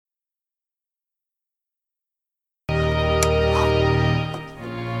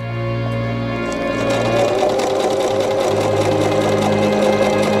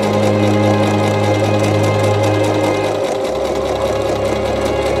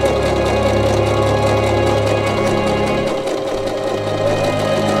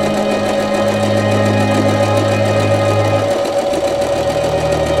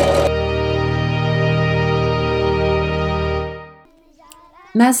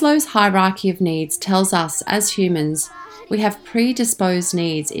Maslow's hierarchy of needs tells us as humans we have predisposed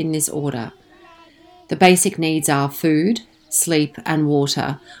needs in this order. The basic needs are food, sleep, and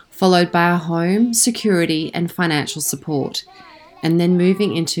water, followed by a home, security, and financial support, and then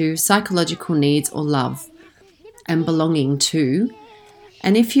moving into psychological needs or love and belonging to.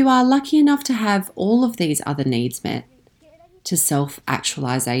 And if you are lucky enough to have all of these other needs met, to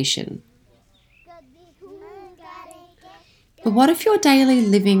self-actualization. But what if your daily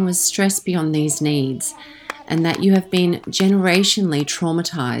living was stressed beyond these needs and that you have been generationally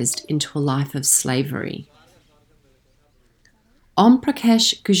traumatized into a life of slavery? Om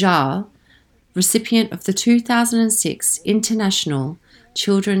Prakash Gujral, recipient of the 2006 International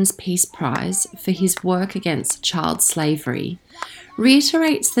Children's Peace Prize for his work against child slavery,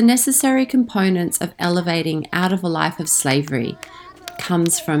 reiterates the necessary components of elevating out of a life of slavery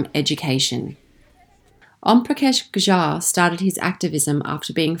comes from education. Om Prakash Gujral started his activism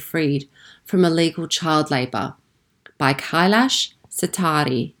after being freed from illegal child labour by Kailash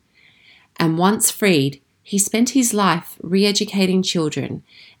Satyarthi, and once freed, he spent his life re-educating children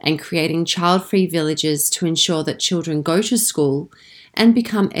and creating child-free villages to ensure that children go to school and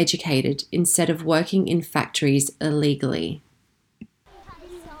become educated instead of working in factories illegally.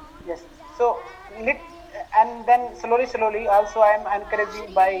 Yes. So, and then slowly, also I am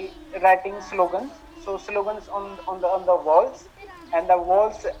encouraging by writing slogans. So slogans on the walls, and the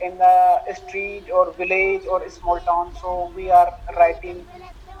walls in the street or village or small town. So we are writing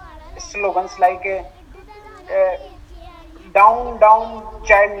slogans like down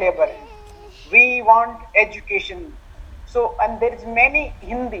child labor. We want education. So, and there is many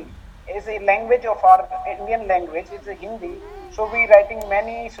Hindi is a language of our Indian language. It's a Hindi. So we writing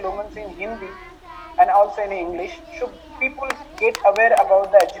many slogans in Hindi and also in English. So people get aware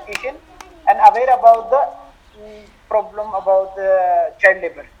about the education and aware about the problem about the child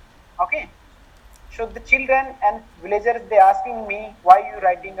labor. Okay. So the children and villagers, they asking me why you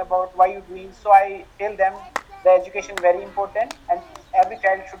writing about, why you doing. So I tell them the education very important, and every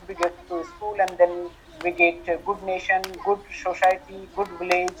child should be get to school, and then we get a good nation, good society, good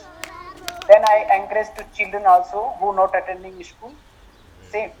village. Then I encourage to children also who not attending school.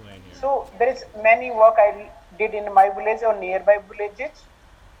 Same. So there is many work I did in my village or nearby villages,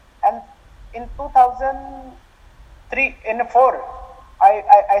 and in 2003 in 4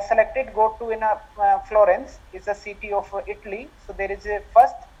 I selected go to in a Florence. It's a city of Italy. So there is a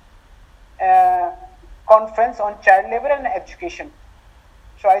first uh, conference on child labor and education.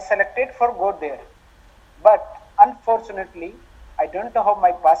 So I selected for go there, but unfortunately I don't have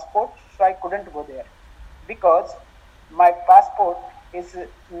my passport, so I couldn't go there because my passport is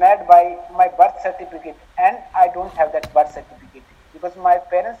made by my birth certificate, and I don't have that birth certificate because my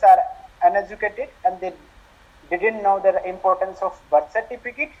parents are uneducated and they didn't know the importance of birth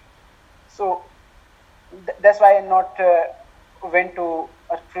certificate. So that's why I not went to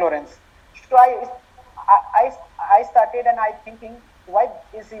Florence. So I started and I thinking why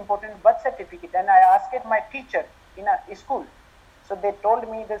is important birth certificate, and I asked my teacher in a school. So they told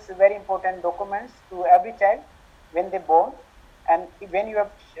me this is very important documents to every child when they born, and when you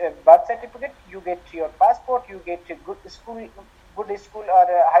have birth certificate, you get your passport, you get a good school or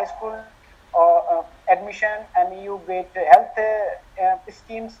high school or admission, and you get health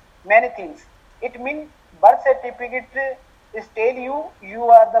schemes, many things. It means birth certificate is tell you you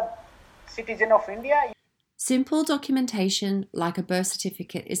are the citizen of India. Simple documentation like a birth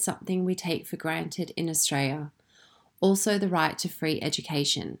certificate is something we take for granted in Australia. Also, the right to free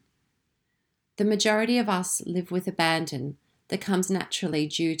education. The majority of us live with abandon that comes naturally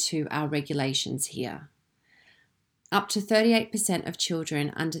due to our regulations here. Up to 38% of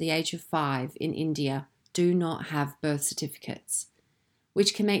children under the age of 5 in India do not have birth certificates,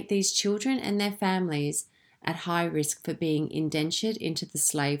 which can make these children and their families at high risk for being indentured into the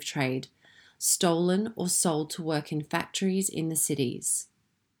slave trade, stolen or sold to work in factories in the cities.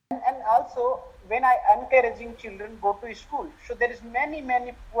 And also when I encouraging children go to school, so there is many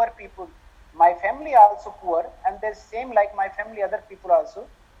poor people. My family are also poor, and there's same like my family, other people also.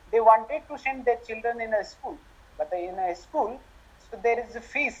 They wanted to send their children in a school, but in a school, so there is a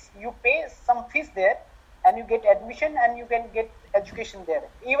fees. You pay some fees there, and you get admission, and you can get education there,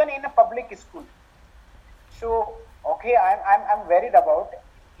 even in a public school. So, okay, I'm worried about,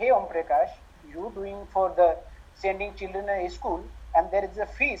 hey Om Prakash, you doing for the sending children to school and there is a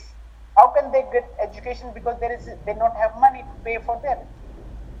fees. How can they get education because they don't have money to pay for that?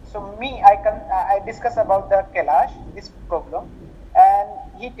 So I discuss about the Kailash this problem, and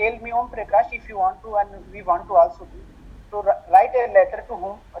he tell me Om Prakash, if you want to and we want to also do to write a letter to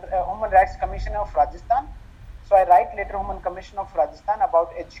Human Rights Commission of Rajasthan. So I write letter Human Commission of Rajasthan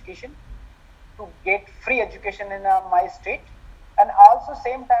about education to get free education in my state, and also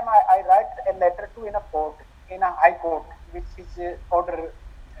same time I write a letter to in a court, in a high court, which is order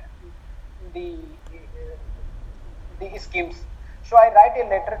the the schemes. So I write a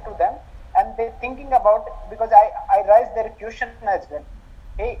letter to them, and they thinking about, because I raise their question as well.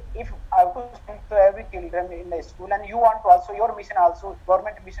 Hey, if I have to send to every children in the school, and you want to also, your mission also,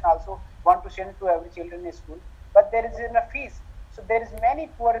 government mission also want to send to every children in school, but there is a fees. So there is many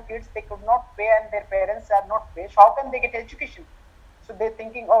poor kids, they could not pay and their parents are not pay. So how can they get education? So they're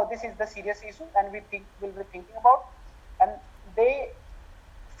thinking, oh, this is the serious issue, and we'll be thinking about, and they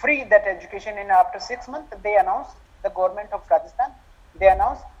free that education. In after 6 months, they announced, the government of Rajasthan, they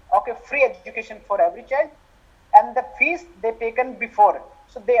announced, okay, free education for every child, and the fees they taken before.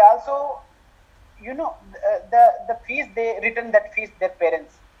 So they also, the fees, they return that fees their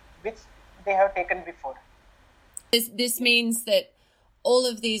parents, which they have taken before. This means that all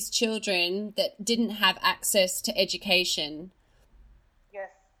of these children that didn't have access to education, yes,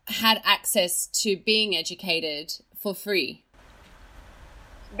 had access to being educated for free.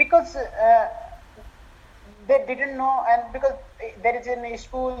 Because they didn't know, and because there is in a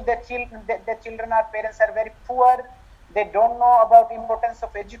school that the children, our parents are very poor, they don't know about importance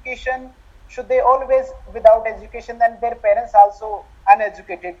of education, so they always without education, and their parents also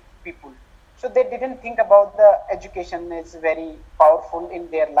uneducated people, so they didn't think about the education is very powerful in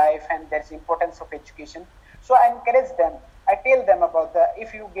their life, and there's importance of education. So I encourage them, I tell them about the,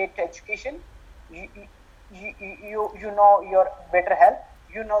 if you get education, you you know your better health,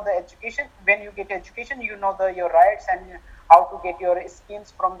 you know the education. When you get education, you know your rights, and how to get your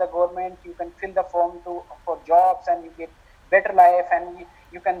schemes from the government. You can fill the form to for jobs, and you get better life, and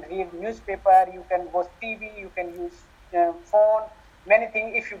you can read newspaper, you can watch TV, you can use phone, many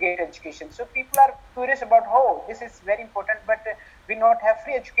things if you get education. So people are curious about, oh, this is very important, but we not have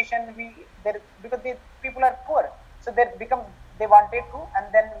free education, we there, because people are poor, so they wanted to, and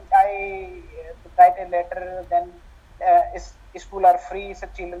then I write a letter, then school are free, so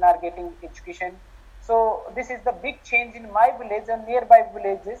children are getting education. So this is the big change in my village and nearby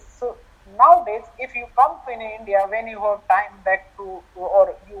villages. So nowadays, if you come to in India, when you have time back to,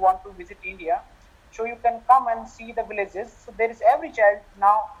 or you want to visit India, so you can come and see the villages. So there is every child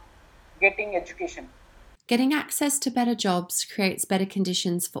now getting education. Getting access to better jobs creates better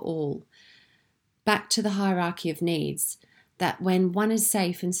conditions for all. Back to the hierarchy of needs, that when one is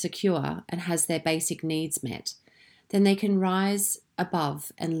safe and secure and has their basic needs met, then they can rise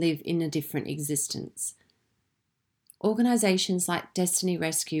above and live in a different existence. Organisations like Destiny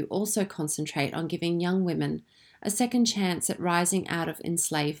Rescue also concentrate on giving young women a second chance at rising out of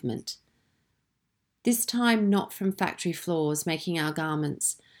enslavement. This time not from factory floors making our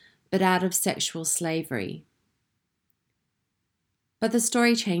garments, but out of sexual slavery. But the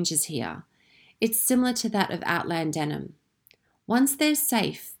story changes here. It's similar to that of Outland Denim. Once they're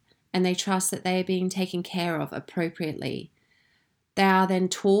safe and they trust that they are being taken care of appropriately, they are then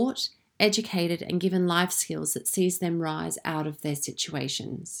taught, educated, and given life skills that sees them rise out of their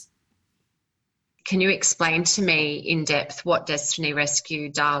situations. Can you explain to me in depth what Destiny Rescue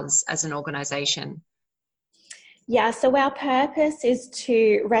does as an organisation? Yeah, so our purpose is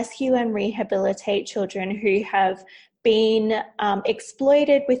to rescue and rehabilitate children who have been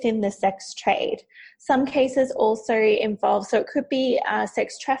exploited within the sex trade. Some cases also involve, so it could be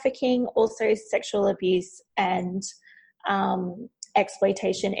sex trafficking, also sexual abuse and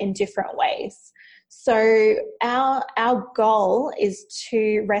exploitation in different ways. So our goal is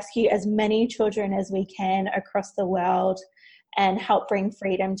to rescue as many children as we can across the world and help bring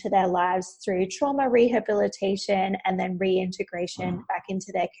freedom to their lives through trauma rehabilitation and then reintegration back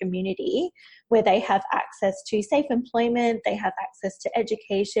into their community, where they have access to safe employment, they have access to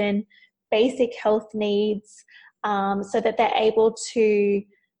education, basic health needs, so that they're able to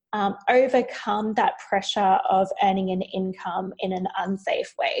overcome that pressure of earning an income in an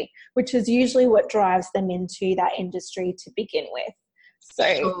unsafe way, which is usually what drives them into that industry to begin with.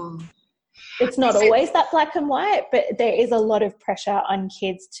 So it's not always that black and white, but there is a lot of pressure on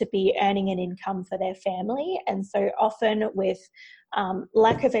kids to be earning an income for their family. And so often with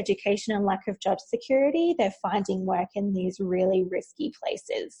lack of education and lack of job security, they're finding work in these really risky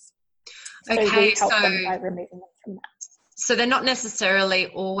places. So we help them by removing them from that. So they're not necessarily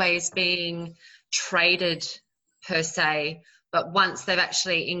always being traded per se, but once they've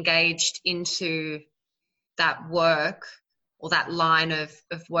actually engaged into that work or that line of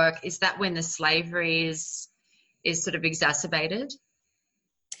work, is that when the slavery is sort of exacerbated?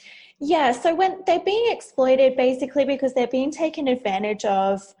 Yeah, so when they're being exploited basically because they're being taken advantage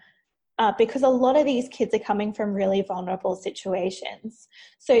of because a lot of these kids are coming from really vulnerable situations.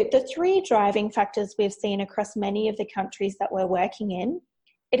 So the three driving factors we've seen across many of the countries that we're working in,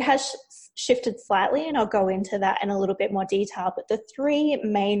 it has shifted slightly, and I'll go into that in a little bit more detail, but the three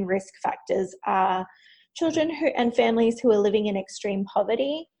main risk factors are children and families who are living in extreme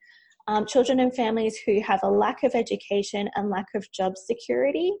poverty, children and families who have a lack of education and lack of job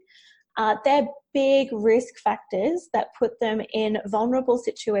security. They're big risk factors that put them in vulnerable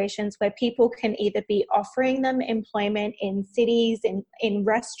situations where people can either be offering them employment in cities, in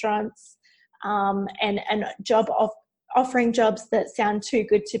restaurants, and offering jobs that sound too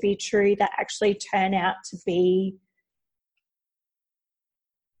good to be true that actually turn out to be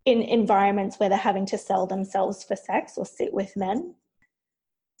in environments where they're having to sell themselves for sex or sit with men.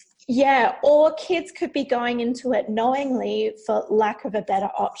 Yeah, or kids could be going into it knowingly for lack of a better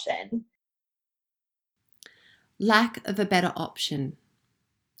option. Lack of a better option.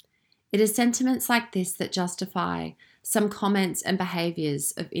 It is sentiments like this that justify some comments and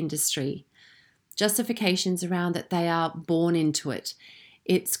behaviours of industry. Justifications around that they are born into it.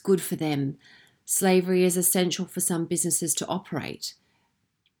 It's good for them. Slavery is essential for some businesses to operate.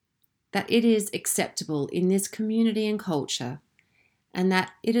 That it is acceptable in this community and culture, and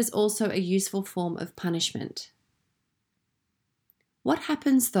that it is also a useful form of punishment. What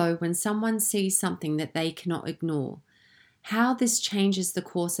happens though when someone sees something that they cannot ignore? How this changes the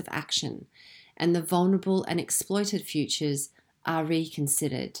course of action and the vulnerable and exploited futures are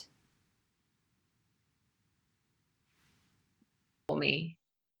reconsidered. For me.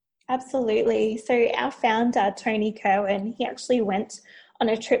 Absolutely. So our founder, Tony Kerwin, he actually went on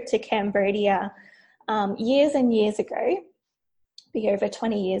a trip to Cambodia years and years ago, be over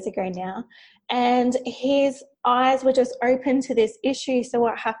 20 years ago now, and his eyes were just open to this issue. So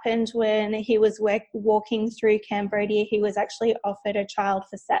what happened when he was walking through Cambodia, he was actually offered a child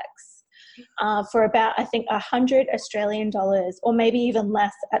for sex for about, I think, 100 Australian dollars, or maybe even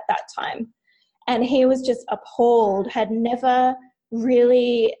less at that time. And he was just appalled, had never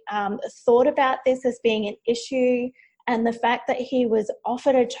really thought about this as being an issue. And the fact that he was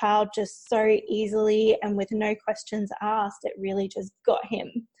offered a child just so easily and with no questions asked, it really just got him.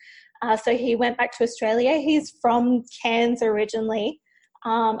 So he went back to Australia. He's from Cairns originally,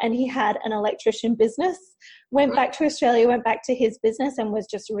 and he had an electrician business. Went back to Australia, went back to his business, and was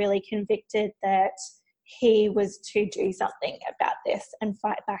just really convicted that he was to do something about this and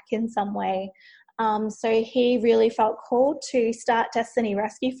fight back in some way. So he really felt called to start Destiny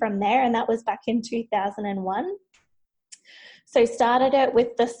Rescue from there, and that was back in 2001. So started it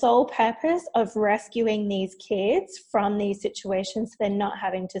with the sole purpose of rescuing these kids from these situations, so they're not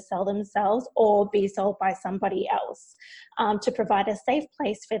having to sell themselves or be sold by somebody else, to provide a safe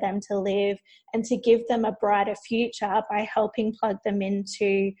place for them to live and to give them a brighter future by helping plug them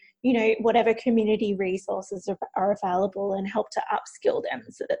into, whatever community resources are available and help to upskill them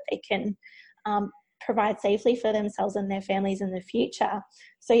so that they can provide safely for themselves and their families in the future.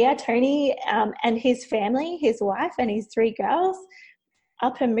 So yeah, Tony and his family, his wife and his 3 girls,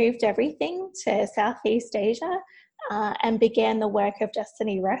 up and moved everything to Southeast Asia and began the work of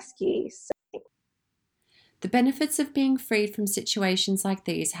Destiny Rescue. The benefits of being freed from situations like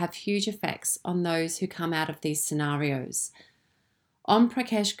these have huge effects on those who come out of these scenarios. Om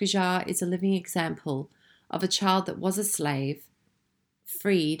Prakash Gujar is a living example of a child that was a slave,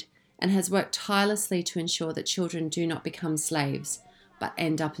 freed, and has worked tirelessly to ensure that children do not become slaves, but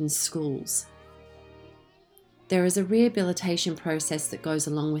end up in schools. There is a rehabilitation process that goes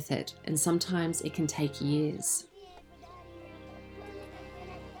along with it, and sometimes it can take years.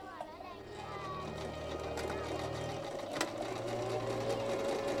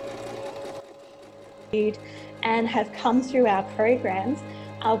 And have come through our programs,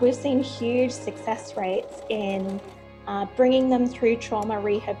 we've seen huge success rates in bringing them through trauma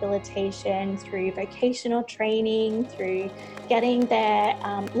rehabilitation, through vocational training, through getting their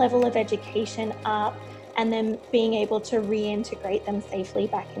level of education up, and then being able to reintegrate them safely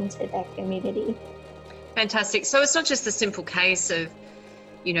back into their community. Fantastic. So it's not just the simple case of,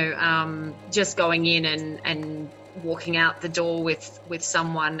 just going in and walking out the door with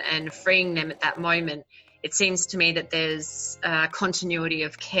someone and freeing them at that moment. It seems to me that there's continuity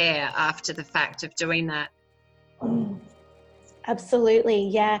of care after the fact of doing that. Absolutely,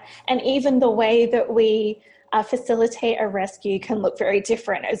 yeah. And even the way that we facilitate a rescue can look very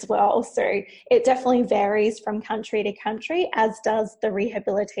different as well. So it definitely varies from country to country, as does the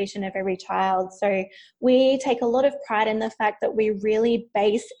rehabilitation of every child. So we take a lot of pride in the fact that we really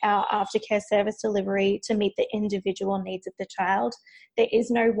base our aftercare service delivery to meet the individual needs of the child. There is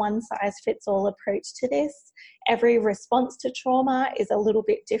no one-size-fits-all approach to this. Every response to trauma is a little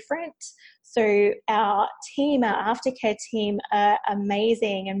bit different. So our team, our aftercare team, are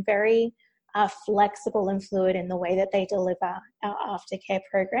amazing and very flexible and fluid in the way that they deliver our aftercare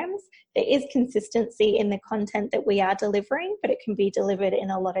programs. There is consistency in the content that we are delivering, but it can be delivered in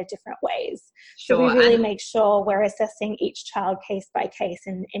a lot of different ways. Sure. So we really make sure we're assessing each child case by case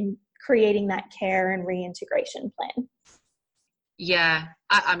and creating that care and reintegration plan. Yeah,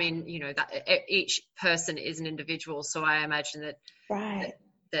 I mean, that each person is an individual, so I imagine that right.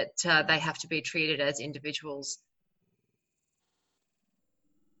 that they have to be treated as individuals.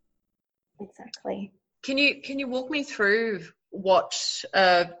 Exactly. Can you walk me through what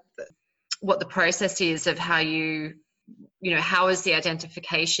the process is of how how is the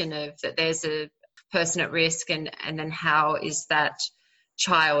identification of that there's a person at risk, and then how is that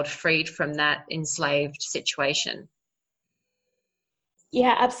child freed from that enslaved situation?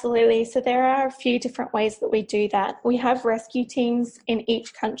 Yeah, absolutely. So there are a few different ways that we do that. We have rescue teams in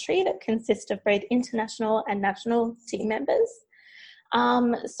each country that consist of both international and national team members.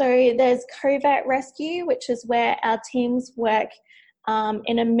 So there's covert rescue, which is where our teams work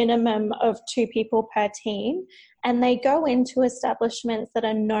in a minimum of 2 people per team, and they go into establishments that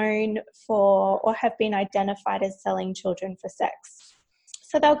are known for or have been identified as selling children for sex.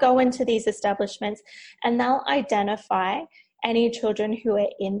 So they'll go into these establishments and they'll identify any children who are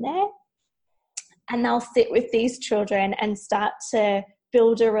in there, and they'll sit with these children and start to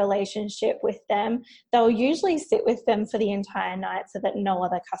build a relationship with them. They'll usually sit with them for the entire night so that no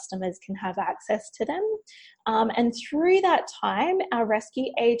other customers can have access to them. And through that time, our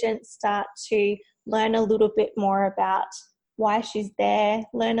rescue agents start to learn a little bit more about why she's there,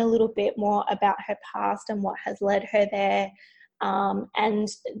 learn a little bit more about her past and what has led her there, and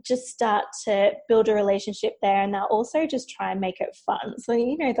just start to build a relationship there. And they'll also just try and make it fun. So,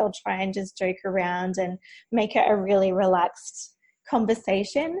 they'll try and just joke around and make it a really relaxed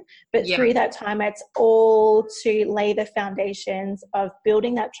conversation. But through that time, it's all to lay the foundations of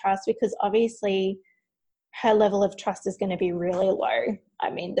building that trust, because obviously her level of trust is going to be really low. I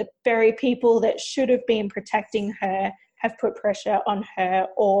mean, the very people that should have been protecting her have put pressure on her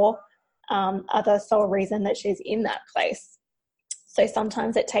or are the sole reason that she's in that place. So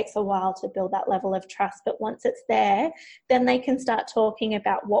sometimes it takes a while to build that level of trust, but once it's there, then they can start talking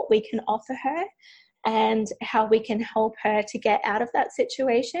about what we can offer her and how we can help her to get out of that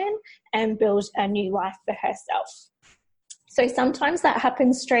situation and build a new life for herself. So sometimes that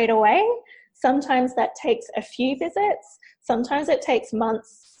happens straight away. Sometimes that takes a few visits. Sometimes it takes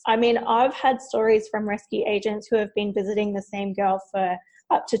months. I mean, I've had stories from rescue agents who have been visiting the same girl for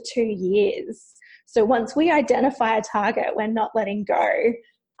up to 2 years. So once we identify a target, we're not letting go.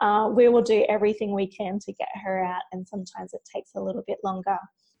 We will do everything we can to get her out, and sometimes it takes a little bit longer.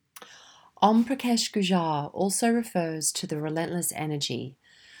 Om Prakash Gujar also refers to the relentless energy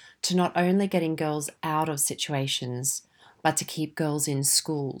to not only getting girls out of situations, but to keep girls in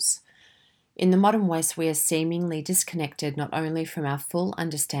schools. In the modern West, we are seemingly disconnected not only from our full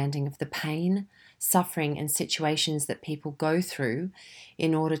understanding of the pain, suffering, and situations that people go through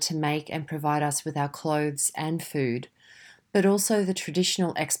in order to make and provide us with our clothes and food, but also the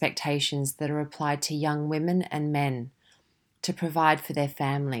traditional expectations that are applied to young women and men to provide for their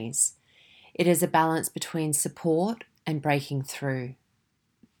families. It is a balance between support and breaking through.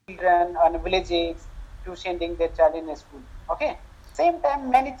 Children on villages to sending their child in a school. Okay. Same time,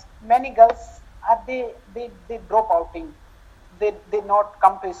 many girls they drop outing. They not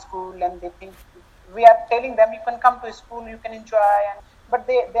come to school, and they think we are telling them you can come to school, you can enjoy, but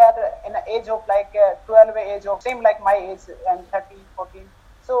they are in an age of like 12 age of same like my age and 13, 14.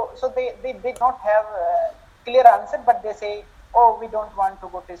 So they did not have a clear answer, but they say, oh, we don't want to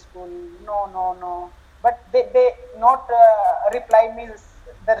go to school. No. But they not reply me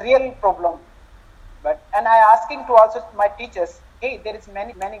the real problem. And I asking to also my teachers, hey, there is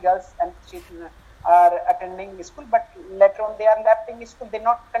many girls and children are attending school, but later on they are left in school. They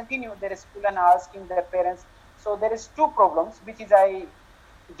not continue their school and asking their parents. So there is 2 problems which is I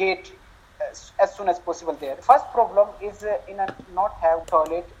get as soon as possible there. First problem is not have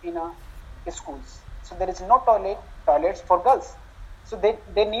toilet in schools. So there is no toilets for girls. So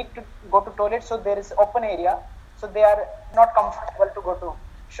they need to go to toilet. So there is open area. So they are not comfortable to go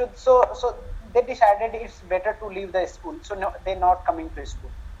to. So they decided it's better to leave the school. So no, they're not coming to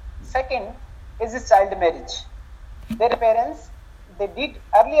school. Second is a child marriage. Their parents, they did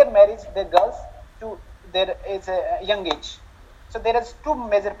earlier marriage the girls to their is a young age. So there is two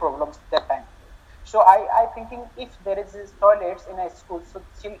major problems that time. So I thinking if there is toilets in a school, so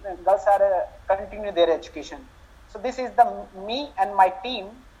girls are continue their education. So this is the me and my team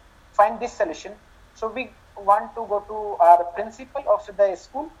find this solution. So we want to go to our principal of the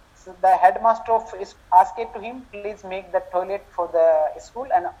school. So the headmaster of is asked to him, please make the toilet for the school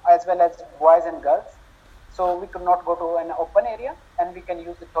and as well as boys and girls. So we could not go to an open area and we can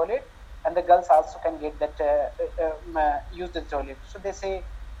use the toilet, and the girls also can get that use the toilet. So they say,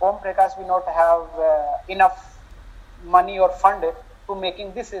 Om Prakash, we not have enough money or fund to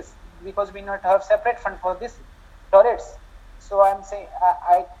making this is because we not have separate fund for this toilets. So I'm saying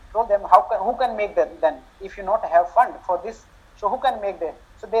I told them who can make that then if you not have fund for this. So who can make that?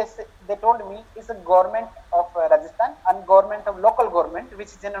 So they told me it's a government of Rajasthan and government of local government which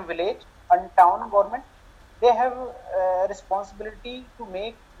is in a village and town government. They have responsibility to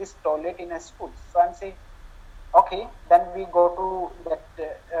make this toilet in a school. So I'm saying, okay, then we go to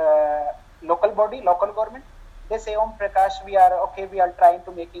that local body, local government. They say, Om Prakash, we are trying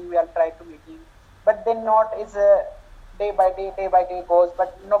to making, but then not is day by day goes,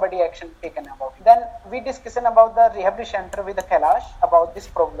 but nobody action taken about it. Then we discussion about the rehabilitation center with the Kailash about this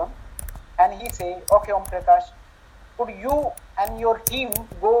problem, and he say, okay, Om Prakash, could you and your team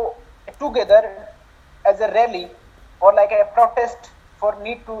go together as a rally or like a protest for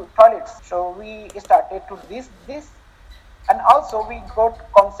need to toilets? So we started to this, and also we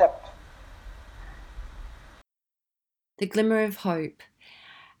got concept. The glimmer of hope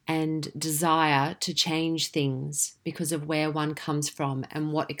and desire to change things because of where one comes from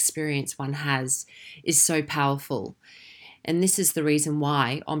and what experience one has is so powerful. And this is the reason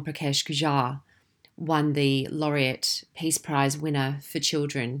why Om Prakash Gujjar won the Laureate Peace Prize winner for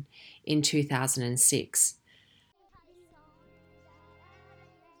children in 2006.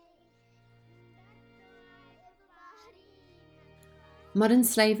 Modern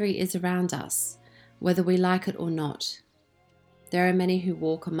slavery is around us, whether we like it or not. There are many who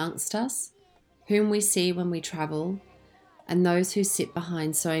walk amongst us, whom we see when we travel, and those who sit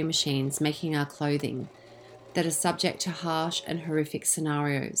behind sewing machines making our clothing that are subject to harsh and horrific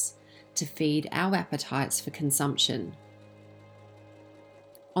scenarios to feed our appetites for consumption.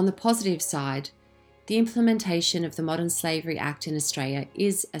 On the positive side, the implementation of the Modern Slavery Act in Australia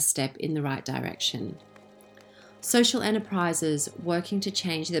is a step in the right direction. Social enterprises working to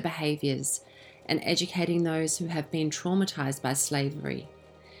change their behaviours and educating those who have been traumatised by slavery,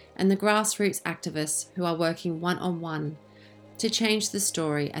 and the grassroots activists who are working one-on-one to change the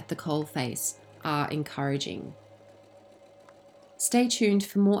story at the coalface are encouraging. Stay tuned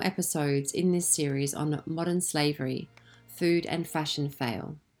for more episodes in this series on modern slavery, food and fashion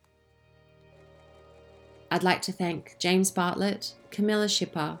fail. I'd like to thank James Bartlett, Camilla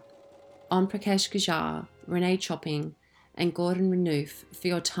Schipper, Om Prakash Gujjar, Renee Chopping, and Gordon Renouf for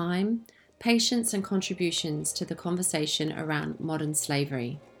your time, patience and contributions to the conversation around modern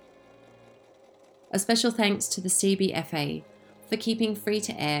slavery. A special thanks to the CBFA for keeping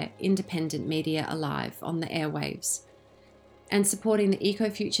free-to-air independent media alive on the airwaves and supporting the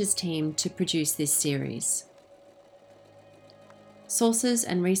EcoFutures team to produce this series. Sources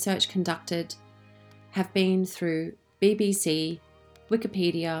and research conducted have been through BBC,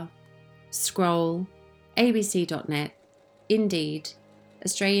 Wikipedia, Scroll, abc.net, Indeed,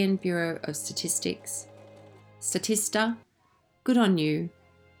 Australian Bureau of Statistics, Statista, Good On You,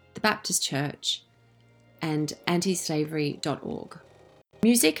 the Baptist Church, and antislavery.org.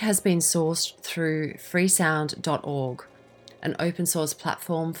 Music has been sourced through freesound.org, an open source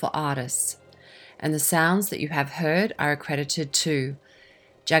platform for artists, and the sounds that you have heard are accredited to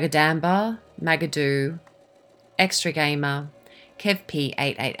Jagadamba, Magadoo, Extra Gamer,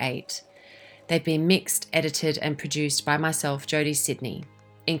 KevP888. They've been mixed, edited and produced by myself, Jodie Sidney,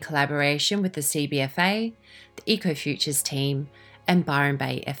 in collaboration with the CBFA, the EcoFutures team and Byron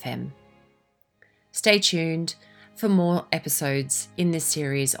Bay FM. Stay tuned for more episodes in this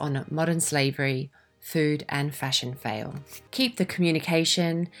series on modern slavery, food and fashion fail. Keep the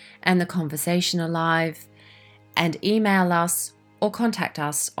communication and the conversation alive, and email us or contact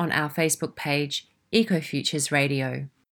us on our Facebook page, EcoFutures Radio.